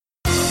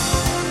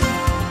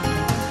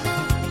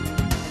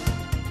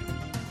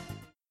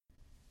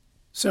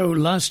So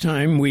last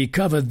time we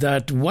covered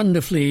that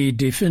wonderfully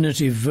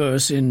definitive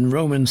verse in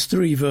Romans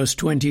 3 verse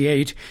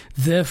 28,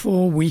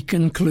 "Therefore we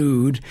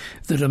conclude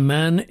that a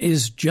man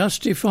is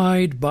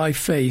justified by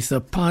faith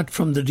apart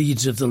from the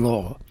deeds of the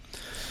law."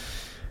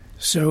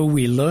 So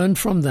we learned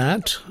from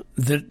that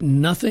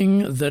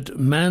nothing that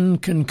man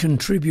can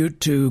contribute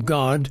to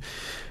God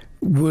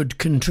would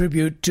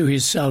contribute to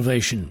his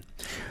salvation.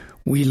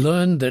 We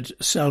learned that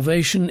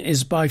salvation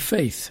is by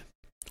faith.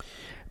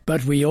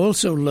 But we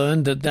also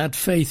learned that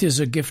faith is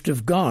a gift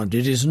of God.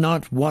 It is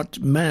not what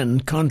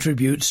man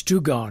contributes to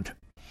God.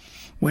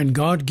 When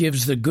God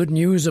gives the good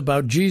news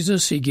about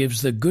Jesus, he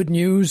gives the good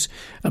news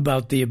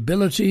about the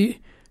ability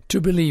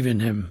to believe in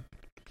him.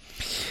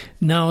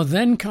 Now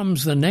then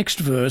comes the next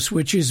verse,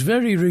 which is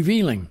very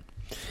revealing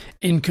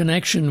in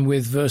connection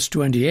with verse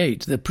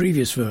 28, the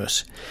previous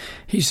verse.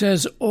 He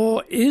says,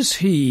 "Or is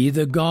he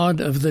the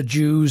God of the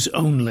Jews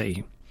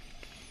only?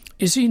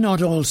 Is he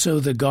not also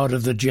the God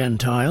of the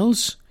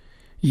Gentiles?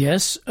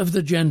 Yes, of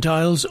the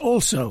Gentiles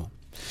also."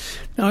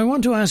 Now I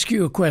want to ask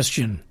you a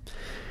question.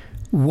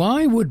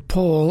 Why would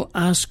Paul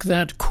ask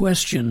that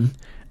question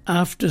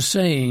after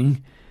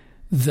saying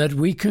that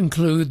we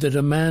conclude that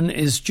a man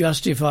is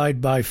justified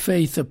by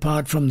faith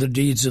apart from the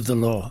deeds of the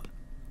law?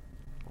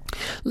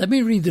 Let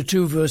me read the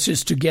two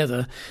verses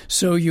together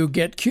so you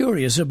get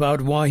curious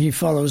about why he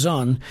follows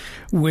on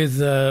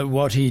with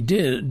what he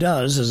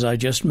does, as I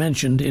just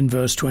mentioned in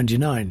verse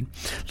 29.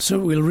 So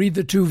we'll read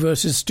the two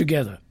verses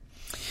together.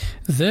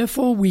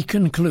 "Therefore we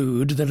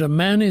conclude that a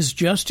man is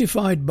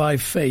justified by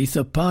faith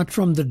apart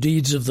from the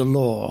deeds of the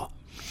law.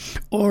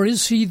 Or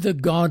is he the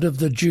God of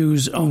the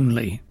Jews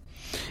only?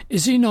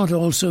 Is he not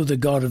also the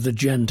God of the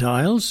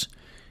Gentiles?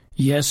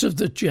 Yes, of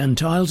the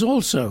Gentiles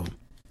also."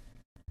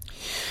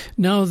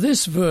 Now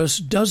this verse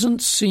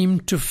doesn't seem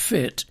to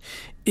fit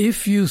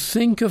if you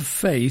think of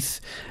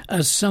faith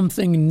as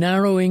something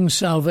narrowing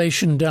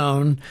salvation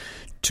down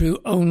to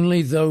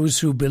only those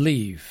who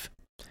believe.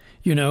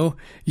 You know,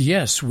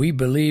 yes, we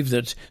believe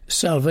that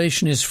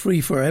salvation is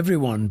free for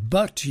everyone,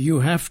 but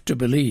you have to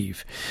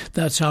believe.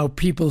 That's how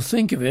people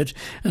think of it,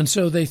 and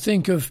so they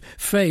think of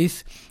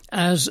faith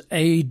as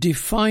a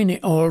defining,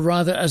 or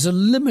rather as a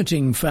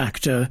limiting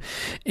factor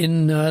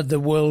in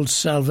the world's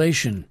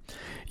salvation.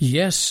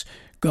 Yes,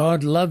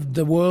 God loved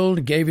the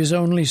world, gave his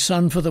only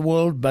Son for the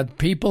world, but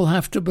people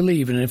have to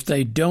believe, and if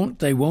they don't,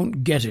 they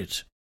won't get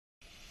it.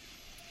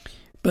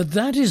 But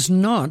that is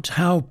not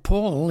how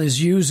Paul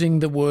is using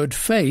the word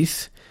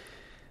faith.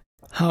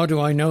 How do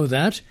I know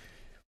that?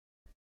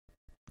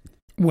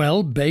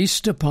 Well,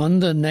 based upon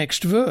the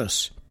next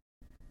verse.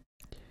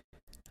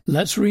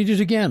 Let's read it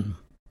again.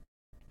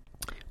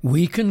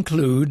 "We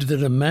conclude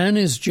that a man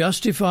is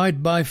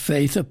justified by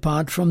faith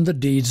apart from the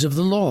deeds of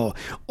the law.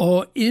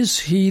 Or is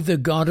he the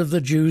God of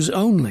the Jews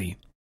only?"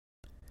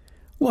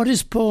 What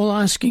is Paul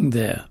asking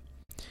there?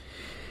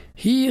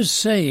 He is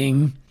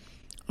saying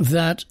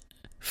that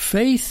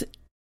faith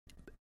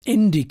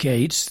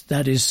indicates,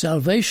 that is,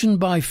 salvation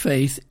by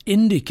faith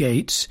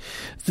indicates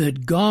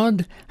that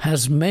God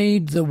has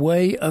made the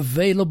way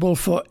available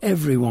for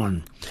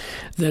everyone,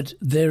 that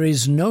there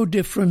is no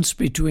difference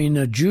between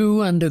a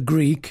Jew and a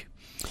Greek.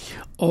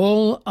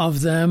 All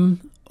of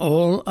them,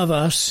 all of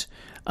us,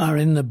 are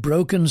in the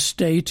broken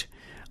state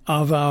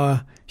of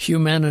our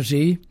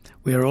humanity.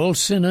 We are all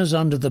sinners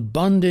under the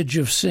bondage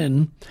of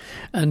sin,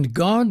 and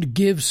God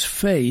gives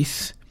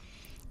faith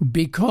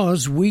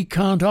because we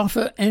can't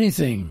offer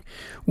anything,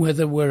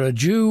 whether we're a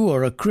Jew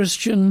or a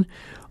Christian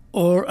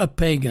or a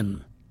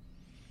pagan.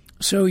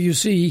 So you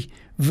see,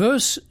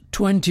 verse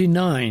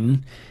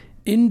 29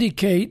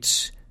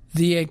 indicates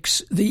the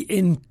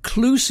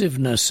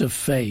inclusiveness of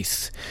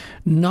faith,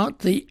 not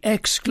the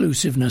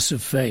exclusiveness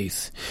of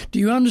faith. Do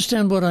you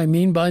understand what I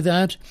mean by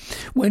that?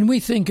 When we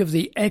think of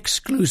the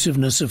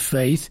exclusiveness of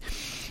faith,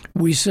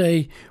 we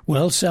say,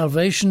 well,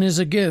 salvation is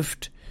a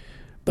gift,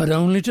 but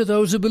only to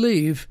those who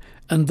believe,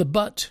 and the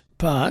 "but"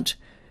 part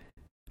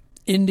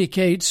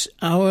indicates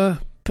our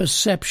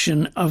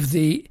perception of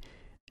the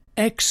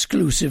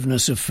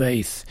exclusiveness of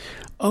faith.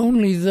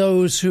 Only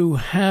those who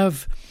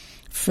have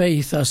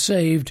faith are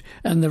saved,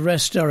 and the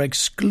rest are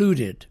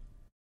excluded.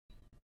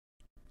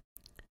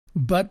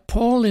 But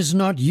Paul is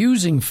not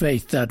using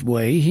faith that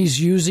way. He's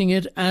using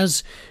it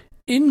as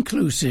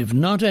inclusive,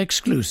 not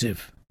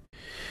exclusive.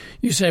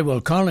 You say,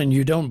 well, Colin,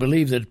 you don't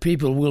believe that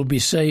people will be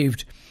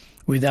saved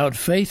without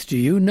faith, do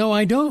you? No,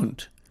 I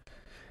don't.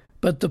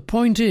 But the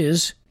point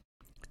is,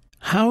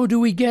 how do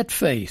we get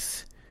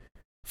faith?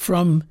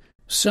 From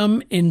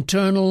some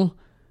internal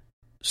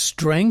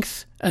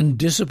strength and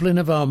discipline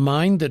of our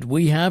mind that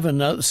we have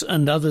and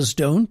others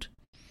don't?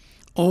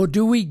 Or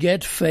do we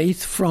get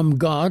faith from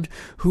God,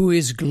 who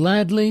is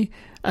gladly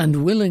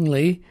and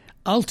willingly,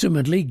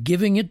 ultimately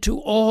giving it to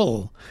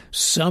all?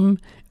 Some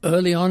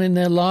early on in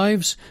their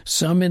lives,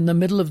 some in the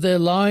middle of their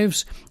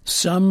lives,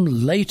 some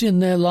late in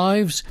their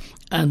lives,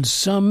 and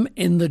some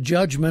in the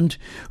judgment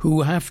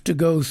who have to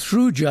go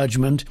through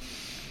judgment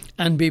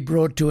and be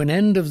brought to an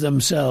end of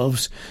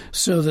themselves,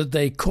 so that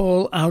they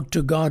call out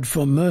to God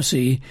for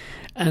mercy,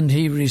 and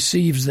he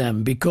receives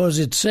them. Because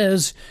it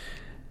says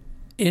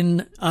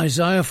in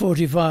Isaiah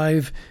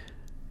 45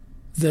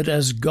 that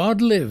as God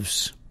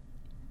lives,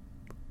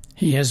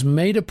 he has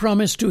made a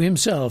promise to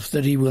himself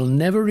that he will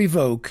never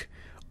revoke.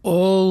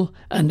 All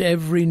and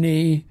every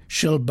knee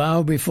shall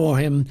bow before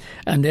him,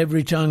 and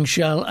every tongue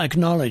shall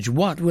acknowledge.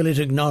 What will it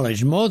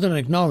acknowledge? More than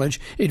acknowledge,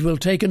 it will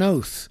take an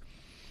oath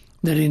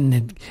that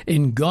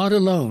in God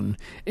alone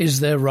is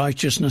their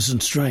righteousness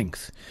and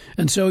strength.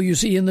 And so you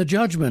see, in the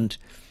judgment,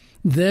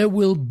 there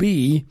will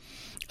be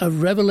a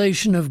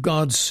revelation of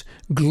God's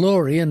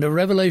glory and a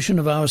revelation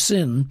of our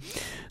sin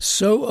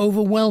so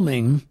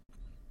overwhelming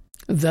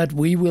that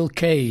we will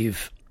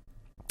cave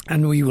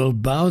and we will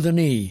bow the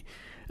knee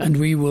and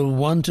we will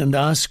want and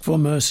ask for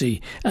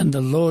mercy, and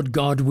the Lord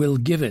God will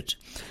give it.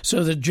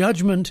 So the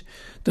judgment,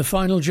 the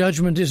final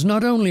judgment, is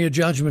not only a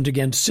judgment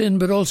against sin,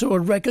 but also a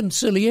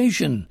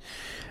reconciliation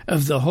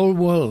of the whole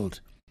world.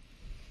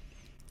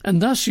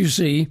 And thus, you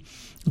see,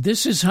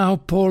 this is how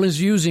Paul is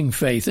using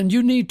faith, and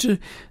you need to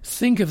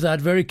think of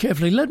that very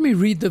carefully. Let me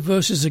read the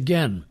verses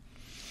again.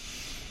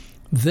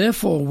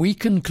 Therefore, we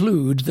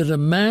conclude that a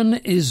man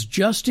is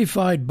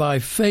justified by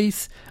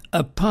faith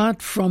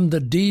apart from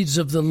the deeds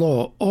of the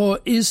law. Or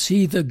is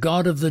he the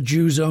God of the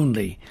Jews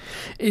only?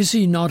 Is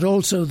he not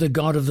also the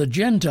God of the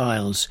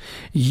Gentiles?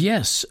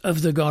 Yes,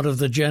 of the God of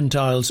the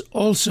Gentiles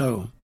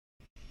also.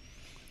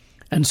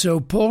 And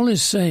so Paul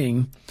is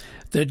saying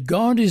that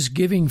God is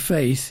giving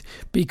faith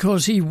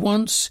because he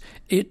wants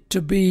it to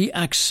be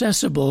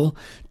accessible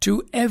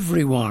to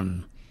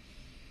everyone.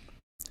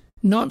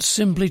 Not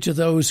simply to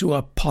those who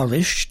are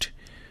polished,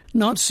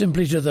 not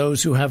simply to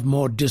those who have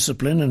more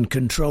discipline and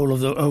control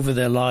over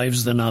their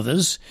lives than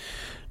others,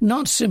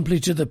 not simply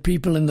to the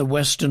people in the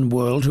Western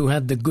world who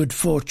had the good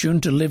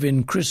fortune to live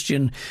in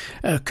Christian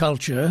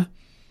culture,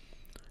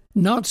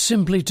 not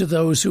simply to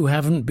those who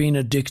haven't been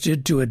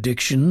addicted to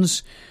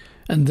addictions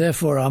and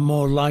therefore are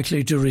more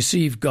likely to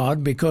receive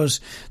God because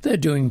they're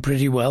doing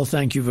pretty well,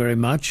 thank you very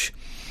much,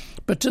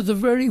 but to the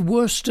very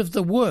worst of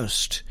the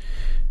worst,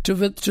 to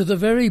the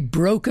very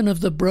broken of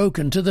the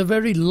broken, to the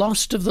very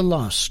lost of the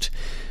lost.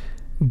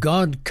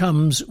 God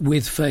comes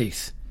with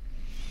faith.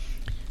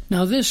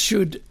 Now, this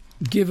should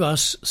give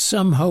us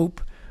some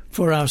hope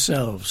for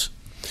ourselves.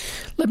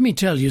 Let me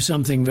tell you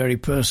something very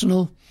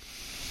personal.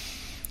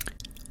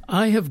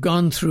 I have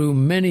gone through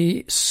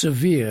many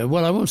severe,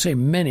 well, I won't say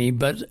many,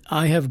 but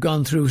I have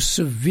gone through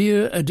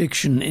severe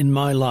addiction in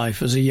my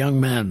life as a young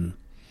man.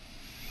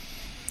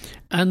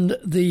 And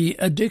the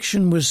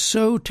addiction was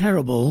so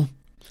terrible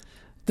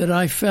that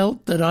I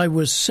felt that I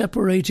was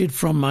separated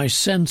from my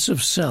sense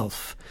of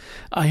self.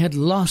 I had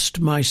lost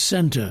my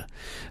center.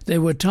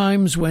 There were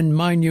times when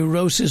my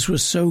neurosis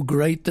was so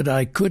great that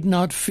I could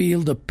not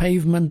feel the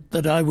pavement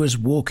that I was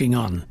walking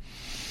on.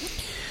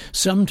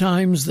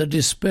 Sometimes the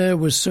despair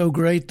was so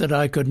great that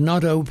I could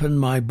not open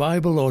my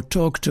Bible or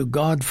talk to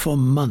God for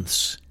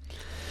months.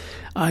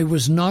 I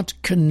was not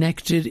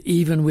connected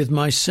even with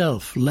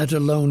myself, let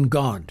alone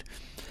God.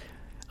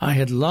 I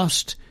had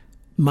lost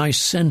my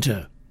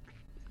center.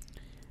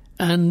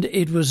 And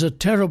it was a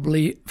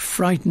terribly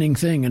frightening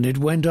thing, and it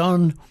went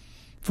on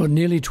for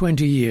nearly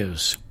 20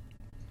 years.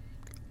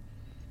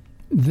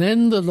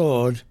 Then the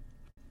Lord,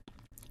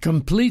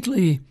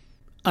 completely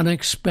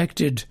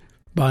unexpected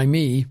by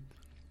me,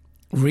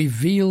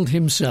 revealed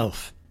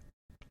himself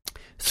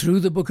through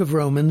the book of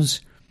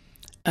Romans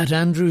at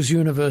Andrews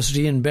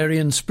University in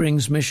Berrien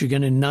Springs,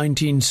 Michigan in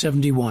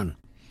 1971.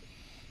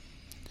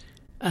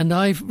 And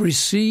I've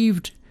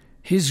received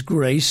his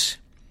grace,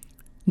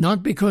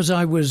 not because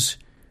I was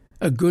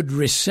a good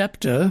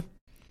receptor,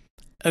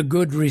 a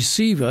good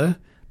receiver,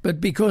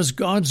 but because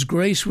God's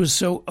grace was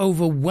so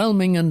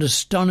overwhelming and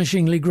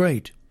astonishingly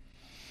great.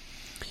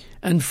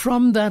 And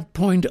from that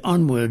point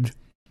onward,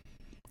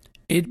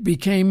 it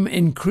became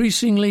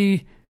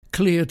increasingly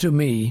clear to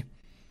me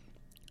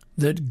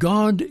that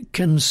God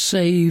can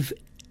save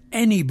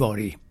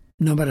anybody,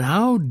 no matter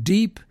how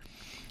deep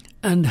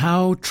and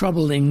how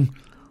troubling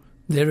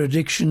their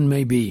addiction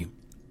may be.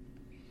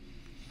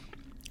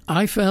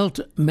 I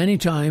felt many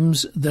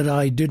times that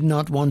I did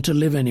not want to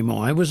live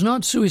anymore. I was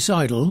not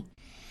suicidal,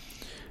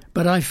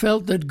 but I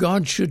felt that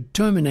God should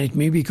terminate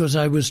me because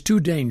I was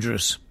too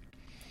dangerous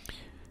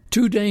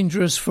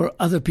for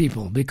other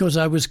people, because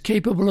I was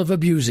capable of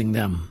abusing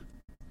them.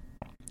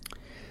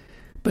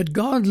 But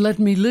God let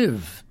me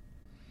live,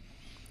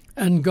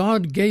 and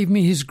God gave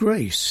me his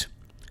grace.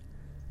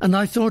 And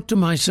I thought to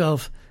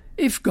myself,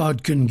 if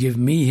God can give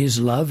me his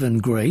love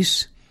and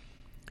grace,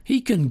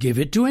 he can give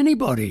it to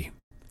anybody.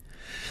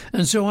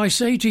 And so I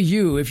say to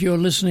you, if you're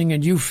listening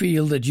and you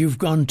feel that you've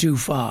gone too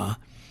far,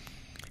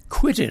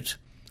 quit it.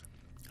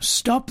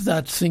 Stop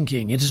that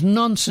thinking. It's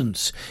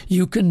nonsense.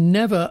 You can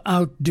never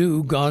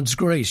outdo God's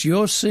grace.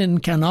 Your sin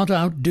cannot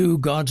outdo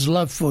God's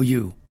love for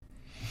you.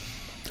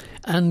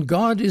 And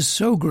God is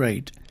so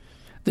great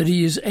that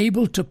he is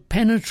able to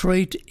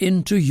penetrate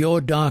into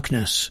your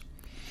darkness.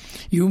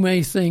 You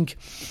may think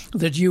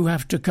that you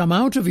have to come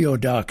out of your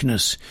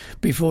darkness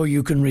before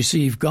you can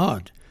receive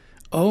God.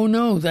 Oh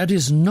no, that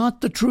is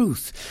not the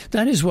truth.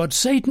 That is what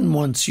Satan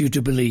wants you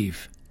to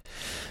believe.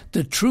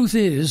 The truth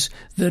is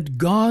that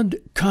God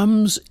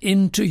comes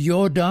into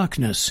your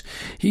darkness.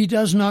 He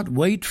does not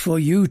wait for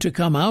you to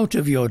come out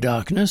of your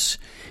darkness.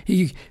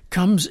 He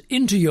comes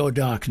into your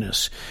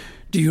darkness.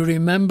 Do you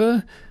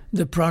remember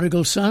the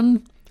prodigal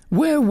son?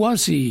 Where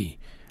was he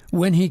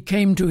when he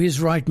came to his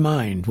right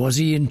mind? Was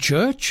he in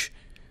church?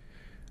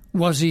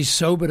 Was he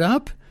sobered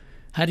up?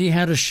 Had he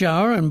had a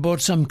shower and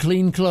bought some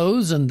clean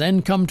clothes and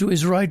then come to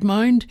his right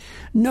mind?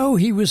 No,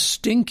 he was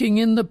stinking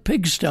in the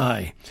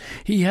pigsty.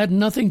 He had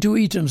nothing to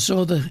eat and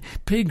saw the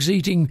pigs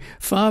eating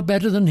far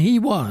better than he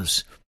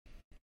was.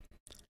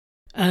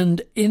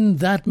 And in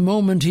that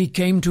moment he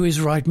came to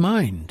his right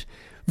mind,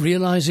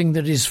 realizing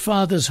that his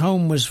father's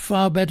home was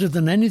far better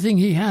than anything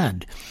he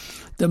had.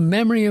 The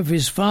memory of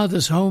his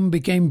father's home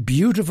became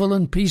beautiful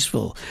and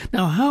peaceful.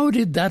 Now, how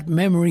did that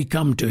memory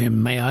come to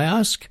him, may I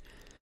ask?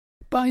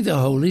 By the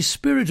Holy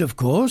Spirit, of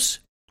course.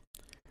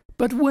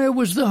 But where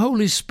was the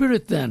Holy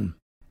Spirit then?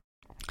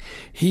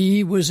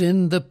 He was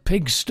in the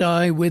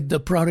pigsty with the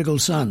prodigal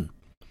son.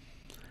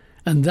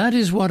 And that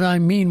is what I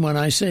mean when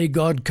I say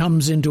God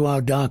comes into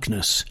our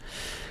darkness.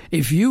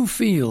 If you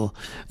feel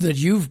that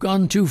you've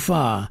gone too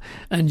far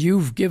and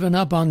you've given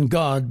up on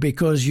God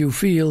because you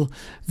feel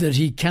that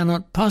He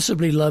cannot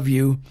possibly love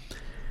you,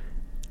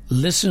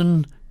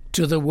 listen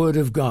to the Word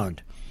of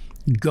God.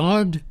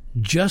 God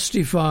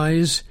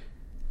justifies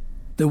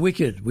the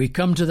wicked. We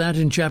come to that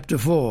in chapter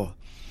 4.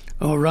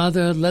 Or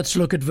rather, let's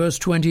look at verse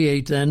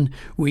 28 then.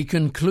 We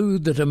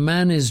conclude that a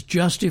man is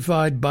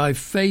justified by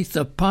faith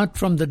apart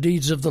from the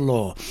deeds of the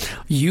law.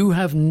 You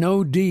have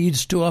no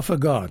deeds to offer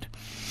God.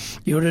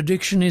 Your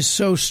addiction is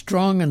so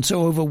strong and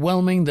so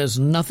overwhelming, there's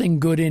nothing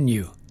good in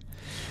you.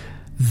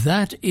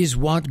 That is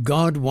what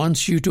God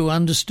wants you to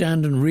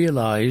understand and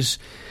realize,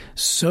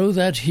 so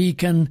that He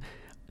can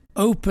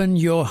open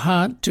your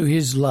heart to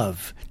His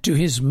love, to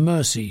His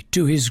mercy,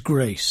 to His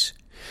grace.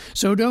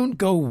 So don't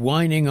go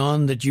whining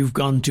on that you've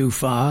gone too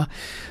far,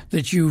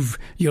 that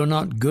you're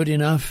not good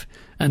enough,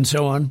 and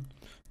so on,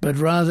 but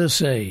rather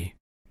say,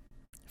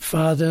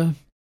 Father,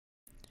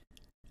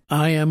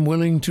 I am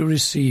willing to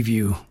receive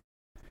you,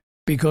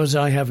 because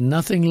I have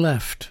nothing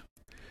left.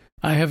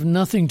 I have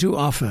nothing to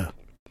offer.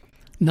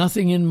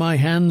 Nothing in my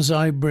hands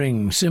I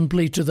bring,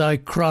 simply to thy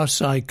cross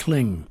I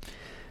cling.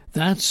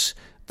 That's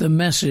the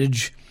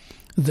message,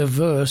 the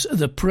verse,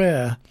 the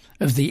prayer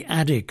of the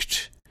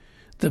addict,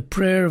 the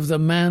prayer of the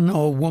man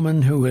or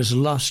woman who has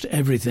lost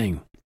everything.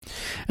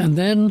 And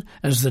then,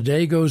 as the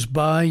day goes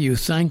by, you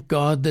thank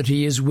God that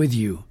He is with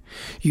you.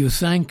 You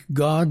thank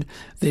God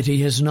that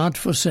He has not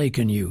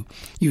forsaken you.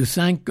 You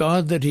thank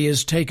God that He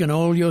has taken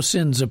all your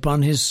sins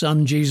upon His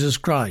Son, Jesus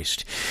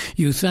Christ.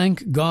 You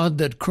thank God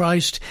that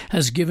Christ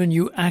has given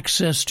you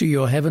access to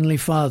your Heavenly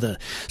Father,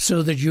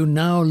 so that you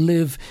now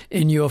live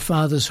in your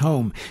Father's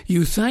home.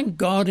 You thank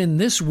God in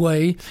this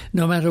way,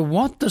 no matter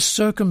what the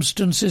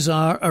circumstances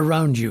are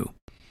around you.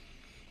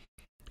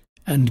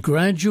 And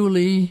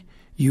gradually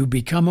you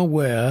become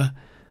aware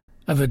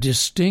of a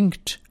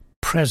distinct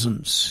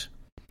presence,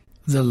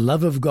 the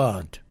love of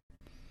God.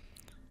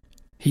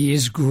 He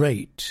is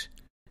great.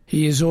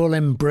 He is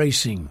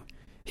all-embracing.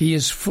 He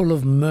is full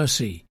of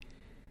mercy.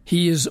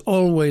 He is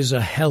always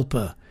a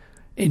helper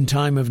in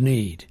time of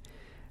need.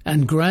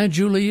 And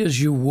gradually,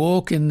 as you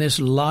walk in this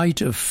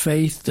light of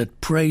faith that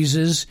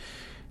praises,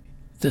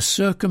 the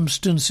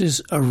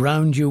circumstances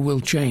around you will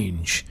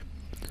change.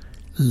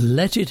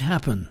 Let it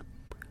happen,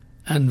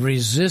 and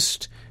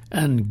resist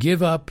and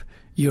give up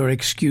your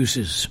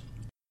excuses.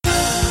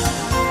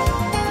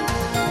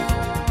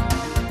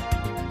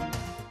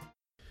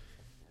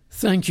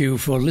 Thank you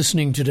for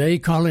listening today.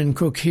 Colin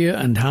Cook here,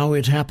 and How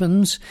It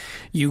Happens.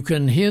 You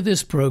can hear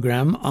this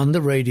program on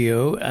the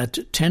radio at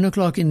 10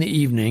 o'clock in the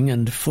evening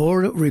and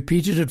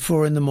repeated at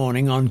 4 in the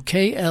morning on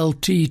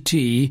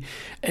KLTT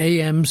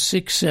AM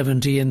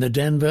 670 in the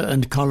Denver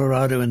and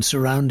Colorado and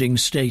surrounding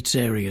states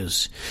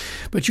areas.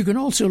 But you can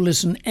also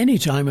listen any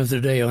time of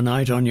the day or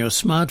night on your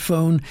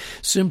smartphone.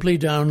 Simply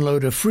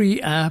download a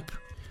free app,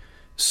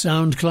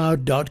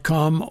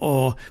 SoundCloud.com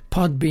or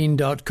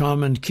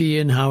Podbean.com, and key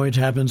in How It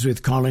Happens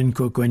with Colin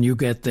Cook when you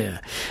get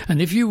there.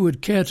 And if you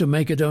would care to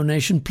make a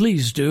donation,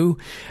 please do.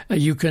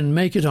 You can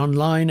make it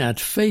online at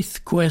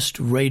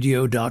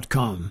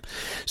faithquestradio.com.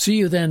 See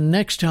you then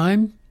next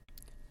time.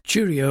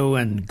 Cheerio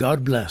and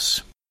God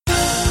bless.